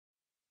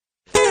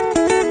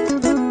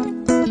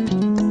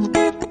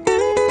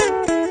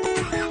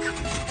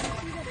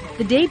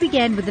The day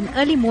began with an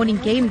early morning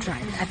game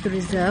drive at the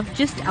reserve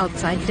just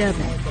outside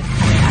Durban.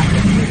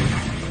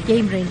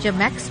 Game Ranger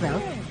Maxwell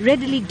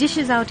readily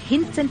dishes out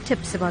hints and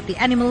tips about the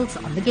animals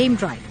on the game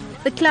drive.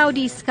 The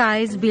cloudy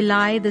skies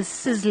belie the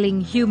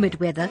sizzling humid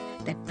weather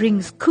that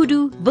brings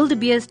kudu,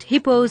 wildebeest,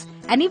 hippos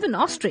and even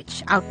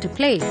ostrich out to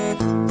play.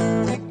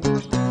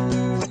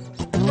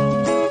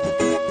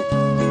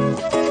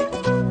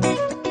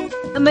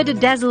 Amid a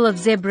dazzle of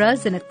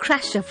zebras and a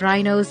crash of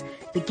rhinos,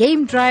 the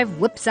game drive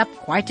whips up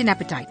quite an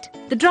appetite.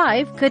 The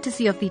drive,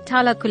 courtesy of the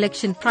Tala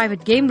Collection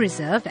Private Game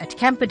Reserve at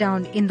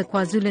Camperdown in the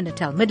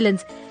KwaZulu-Natal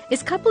Midlands,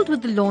 is coupled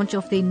with the launch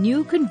of their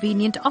new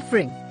convenient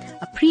offering,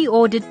 a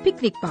pre-ordered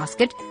picnic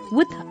basket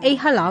with a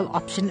halal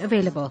option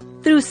available.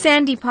 Through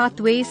sandy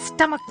pathways,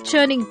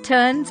 stomach-churning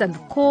turns and the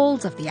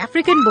calls of the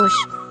African bush,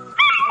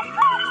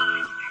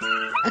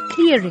 a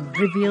clearing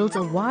reveals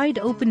a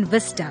wide-open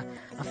vista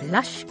of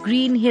lush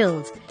green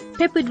hills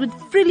peppered with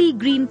frilly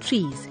green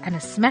trees and a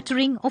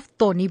smattering of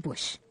thorny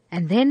bush.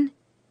 And then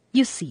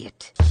you see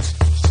it.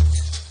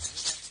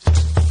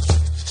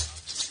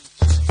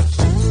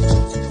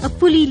 A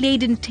fully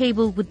laden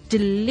table with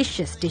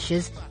delicious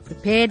dishes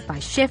prepared by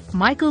Chef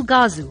Michael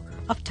Gazu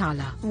of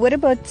Tala. What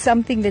about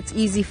something that's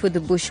easy for the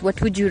bush?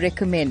 What would you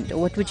recommend,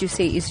 or what would you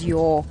say is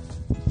your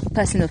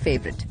personal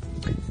favorite?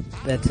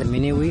 That's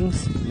mini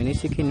wings, mini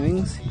chicken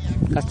wings,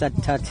 custard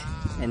tart,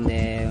 and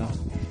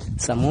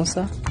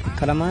samosa,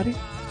 calamari,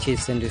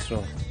 cheese sandwich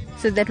roll.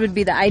 So that would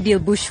be the ideal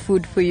bush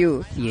food for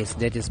you? Yes,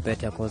 that is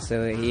better because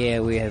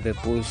here we have a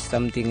bush,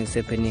 something is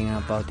happening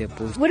about the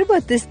bush. What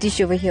about this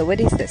dish over here? What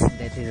is this?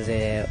 That is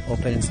an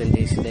open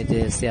sandwich, that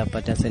is a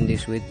butter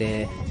sandwich with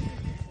the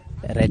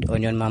red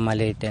onion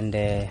marmalade and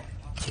the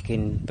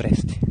chicken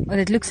breast. Oh,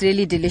 that looks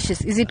really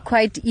delicious. Is it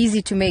quite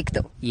easy to make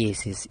though?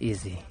 Yes, it's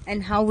easy.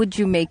 And how would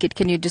you make it?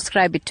 Can you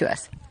describe it to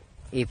us?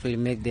 If we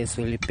make this,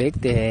 we'll bake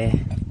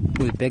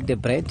the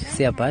bread,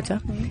 sea butter,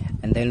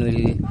 and then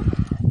we'll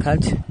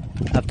cut.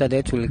 After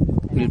that,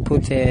 we'll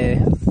put a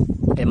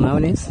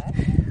mayonnaise.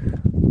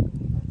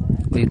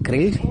 We'll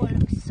grill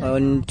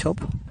on top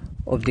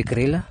of the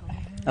griller.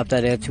 After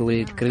that,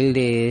 we'll grill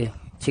the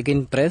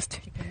chicken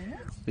breast.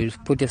 We'll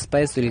put a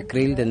spice, we'll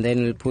grill, and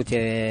then we'll put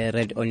a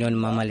red onion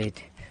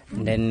marmalade.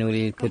 And then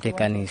we'll put a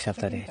garnish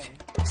after that.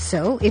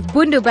 So, if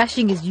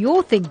bundu-bashing is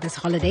your thing this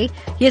holiday,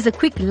 here's a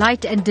quick,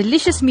 light and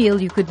delicious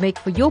meal you could make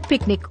for your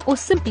picnic or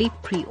simply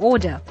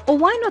pre-order. Or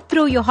why not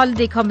throw your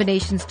holiday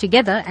combinations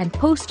together and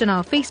post on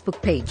our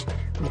Facebook page?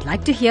 We'd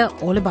like to hear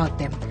all about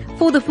them.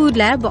 For the Food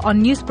Lab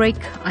on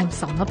Newsbreak, I'm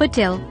Salma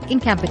Patel in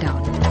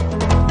Camperdown.